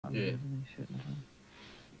Yeah.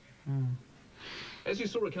 As you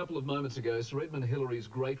saw a couple of moments ago, Sir Edmund Hillary's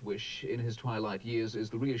great wish in his twilight years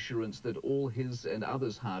is the reassurance that all his and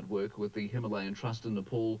others' hard work with the Himalayan Trust in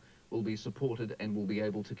Nepal will be supported and will be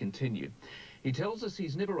able to continue. He tells us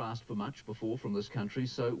he's never asked for much before from this country,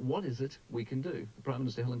 so what is it we can do? Prime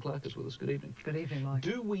Minister Helen Clark is with us. Good evening. Good evening, Mike.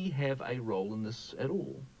 Do we have a role in this at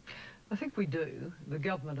all? I think we do. The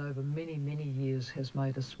government over many, many years has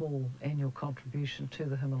made a small annual contribution to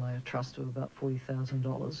the Himalaya Trust of about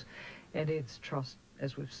 $40,000. And Ed's trust,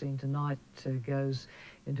 as we've seen tonight, goes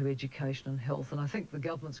into education and health. And I think the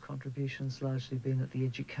government's contribution's largely been at the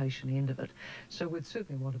education end of it. So we'd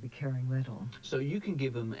certainly want to be carrying that on. So you can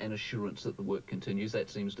give him an assurance that the work continues. That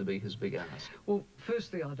seems to be his big ask. Well,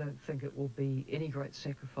 firstly, I don't think it will be any great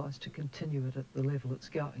sacrifice to continue it at the level it's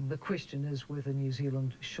going. The question is whether New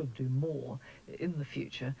Zealand should do more in the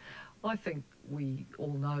future. I think we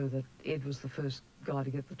all know that Ed was the first guy to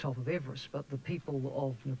get the top of Everest, but the people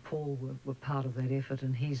of Nepal were part of that effort,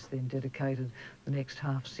 and he's then dedicated the next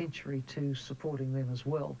half century to supporting them as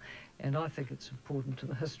well. And I think it's important to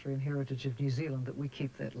the history and heritage of New Zealand that we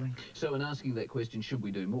keep that link. So in asking that question, should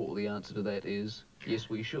we do more, the answer to that is yes,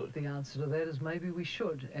 we should. The answer to that is maybe we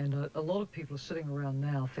should. And a lot of people are sitting around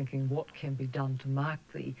now thinking what can be done to mark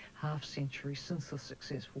the half century since the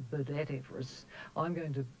successful bid at Everest. I'm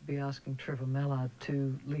going to be asking Trevor Mallard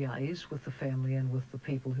to liaise with the family and with the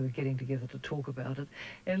people who are getting together to talk about it.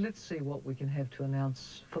 And let's see what we can have to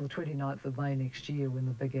announce for the 29th of May next year when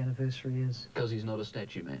the big anniversary is. Because he's not a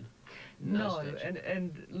statue man. No,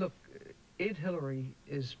 and look, Ed Hillary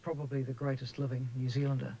is probably the greatest living New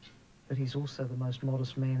Zealander, but he's also the most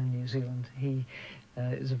modest man in New Zealand. He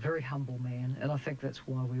is a very humble man, and I think that's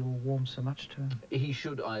why we all warm so much to him. He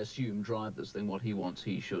should, I assume, drive this thing. What he wants,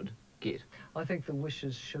 he should get. I think the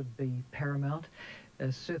wishes should be paramount.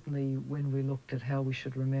 Certainly when we looked at how we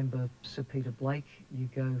should remember Sir Peter Blake, you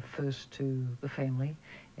go first to the family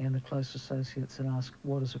and the close associates and ask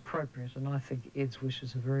what is appropriate, and I think Ed's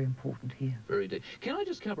wishes are very important here. Very deep. Can I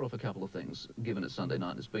just cover off a couple of things, given it's Sunday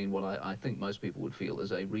night? It's been what I think most people would feel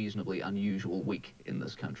is a reasonably unusual week in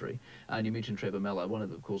this country. And you mentioned Trevor Mallard. One of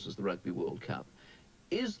them, of course, is the Rugby World Cup.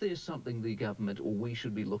 Is there something the government or we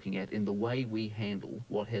should be looking at in the way we handle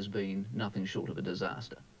what has been nothing short of a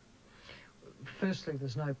disaster? Firstly,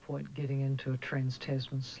 there's no point getting into a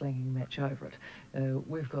trans-Tasman slinging match over it.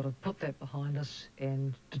 We've got to put that behind us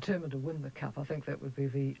and determine to win the cup. I think that would be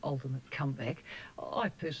the ultimate comeback. I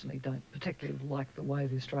personally don't particularly like the way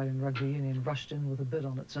the Australian Rugby Union rushed in with a bid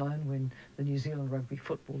on its own when the New Zealand Rugby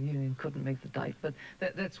Football Union couldn't meet the date, but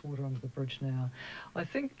that's water under the bridge now. I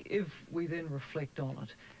think if we then reflect on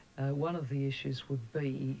it, one of the issues would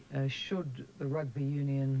be, should the Rugby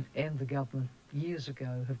Union and the government years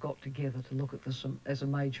ago have got together to look at this as a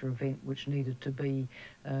major event which needed to be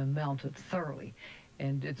mounted thoroughly.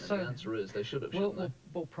 And it's the answer is they should have,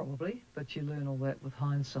 well, probably, but you learn all that with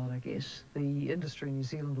hindsight, I guess. The Industry New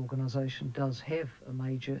Zealand organisation does have a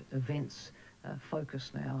major events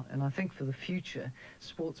focus now, and I think for the future,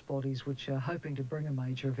 sports bodies which are hoping to bring a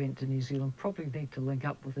major event to New Zealand probably need to link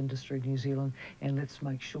up with Industry New Zealand, and let's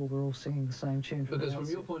make sure we're all singing the same tune. Because from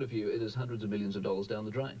your point of view, it is hundreds of millions of dollars down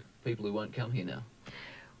the drain. People who won't come here now.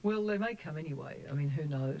 Well, they may come anyway. I mean, who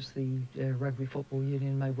knows? The Rugby Football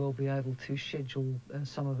Union may well be able to schedule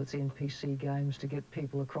some of its NPC games to get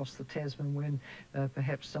people across the Tasman when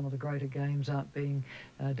perhaps some of the greater games aren't being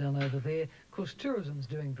done over there. Of course, tourism's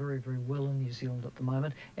doing very, very well in New Zealand at the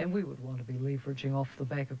moment, and we would want to be leveraging off the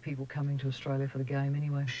back of people coming to Australia for the game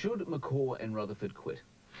anyway. Should Macaw and Rutherford quit?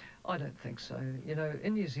 I don't think so. You know,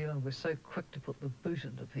 in New Zealand, we're so quick to put the boot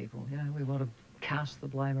into people. You know, we want to cast the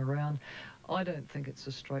blame around. I don't think it's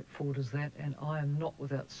as straightforward as that, and I am not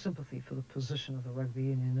without sympathy for the position of the Rugby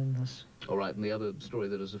Union in this. All right, and the other story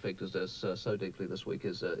that has affected us so deeply this week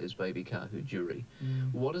is Baby Kahu Jury.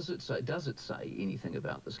 What does it say? Does it say anything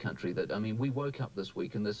about this country? That, I mean, we woke up this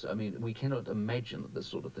week and this, I mean, we cannot imagine that this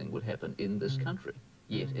sort of thing would happen in this country,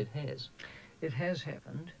 yet it has. It has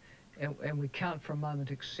happened. And we can't for a moment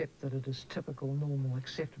accept that it is typical, normal,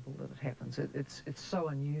 acceptable that it happens. It's so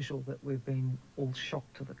unusual that we've been all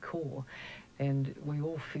shocked to the core. And we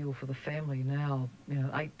all feel for the family now, you know,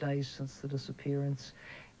 8 days since the disappearance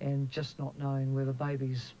and just not knowing whether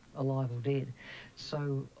baby's alive or dead.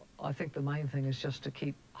 So I think the main thing is just to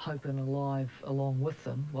keep hoping alive along with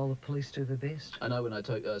them while the police do their best. I know when I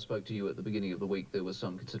spoke to you at the beginning of the week, there was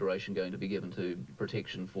some consideration going to be given to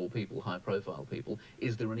protection for people, high-profile people.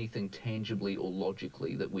 Is there anything tangibly or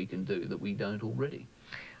logically that we can do that we don't already?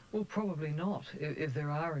 Well, probably not. If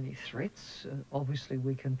there are any threats, obviously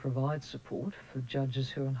we can provide support for judges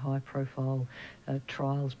who are in high-profile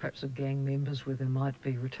trials, perhaps of gang members where there might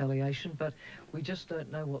be retaliation, but we just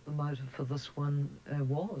don't know what the motive for this one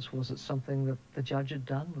was. Was it something that the judge had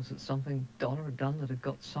done? Was it something Donna had done that had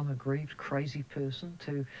got some aggrieved, crazy person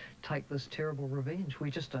to take this terrible revenge?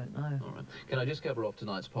 We just don't know. All right. Can I just cover off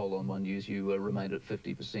tonight's poll on One News? You remained at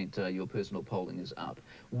 50%. Your personal polling is up.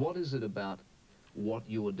 What is it about what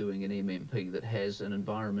you're doing in MMP that has an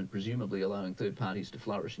environment presumably allowing third parties to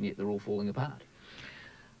flourish, and yet they're all falling apart?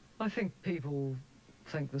 I think people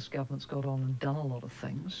think this government's got on and done a lot of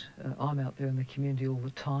things. I'm out there in the community all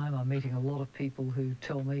the time. I'm meeting a lot of people who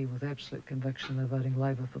tell me with absolute conviction they're voting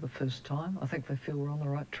Labor for the first time. I think they feel we're on the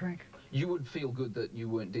right track. You would feel good that you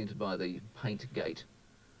weren't dented by the Paintgate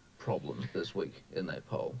problem this week in that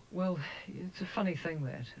poll? Well, it's a funny thing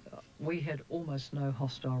that we had almost no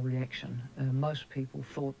hostile reaction. Most people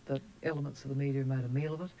thought that elements of the media made a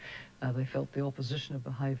meal of it. They felt the opposition had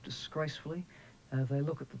behaved disgracefully. They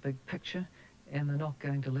look at the big picture and they're not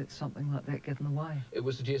going to let something like that get in the way. It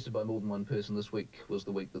was suggested by more than one person this week was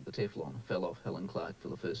the week that the Teflon fell off Helen Clark for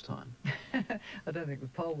the first time. I don't think the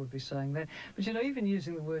poll would be saying that. But, you know, even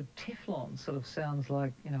using the word Teflon sort of sounds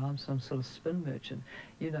like, you know, I'm some sort of spin merchant.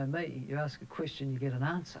 You know me, you ask a question, you get an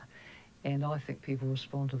answer. And I think people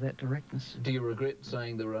respond to that directness. Do you regret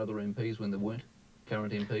saying there were other MPs when there weren't?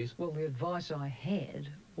 Current MPs? Well, the advice I had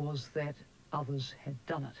was that others had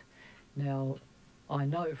done it. Now, I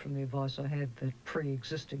know from the advice I had that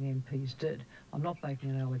pre-existing MPs did. I'm not making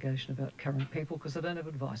an allegation about current people because I don't have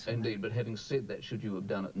advice on Indeed, that. but having said that, should you have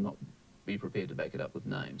done it and not be prepared to back it up with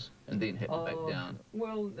names and then have to back down?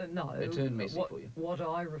 Well, no. It turned messy for you. What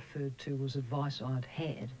I referred to was advice I'd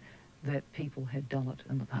had that people had done it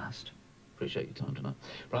in the past. Appreciate your time tonight.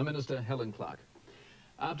 Prime Minister Helen Clark.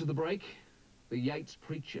 After the break, the Yates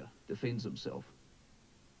preacher defends himself.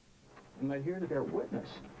 And they're here to bear witness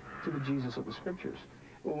to the Jesus of the Scriptures.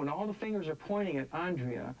 Well, when all the fingers are pointing at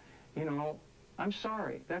Andrea, you know, I'm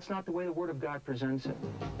sorry. That's not the way the Word of God presents it.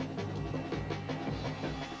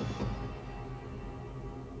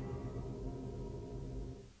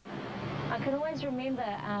 I can always remember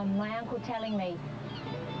my uncle telling me,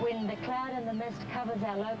 when the cloud and the mist covers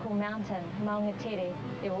our local mountain, Maungatere,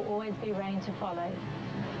 there will always be rain to follow.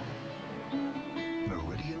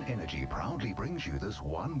 Meridian Energy proudly brings you this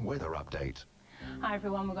one weather update. Hi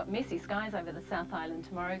everyone, we've got messy skies over the South Island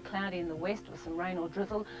tomorrow, cloudy in the west with some rain or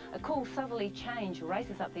drizzle. A cool southerly change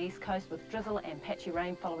races up the east coast with drizzle and patchy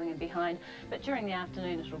rain following in behind, but during the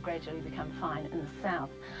afternoon it will gradually become fine in the south.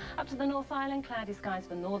 Up to the North Island, cloudy skies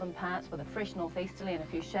for northern parts with a fresh northeasterly and a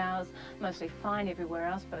few showers, mostly fine everywhere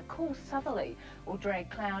else, but a cool southerly will drag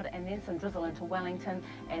cloud and then some drizzle into Wellington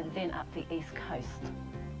and then up the east coast.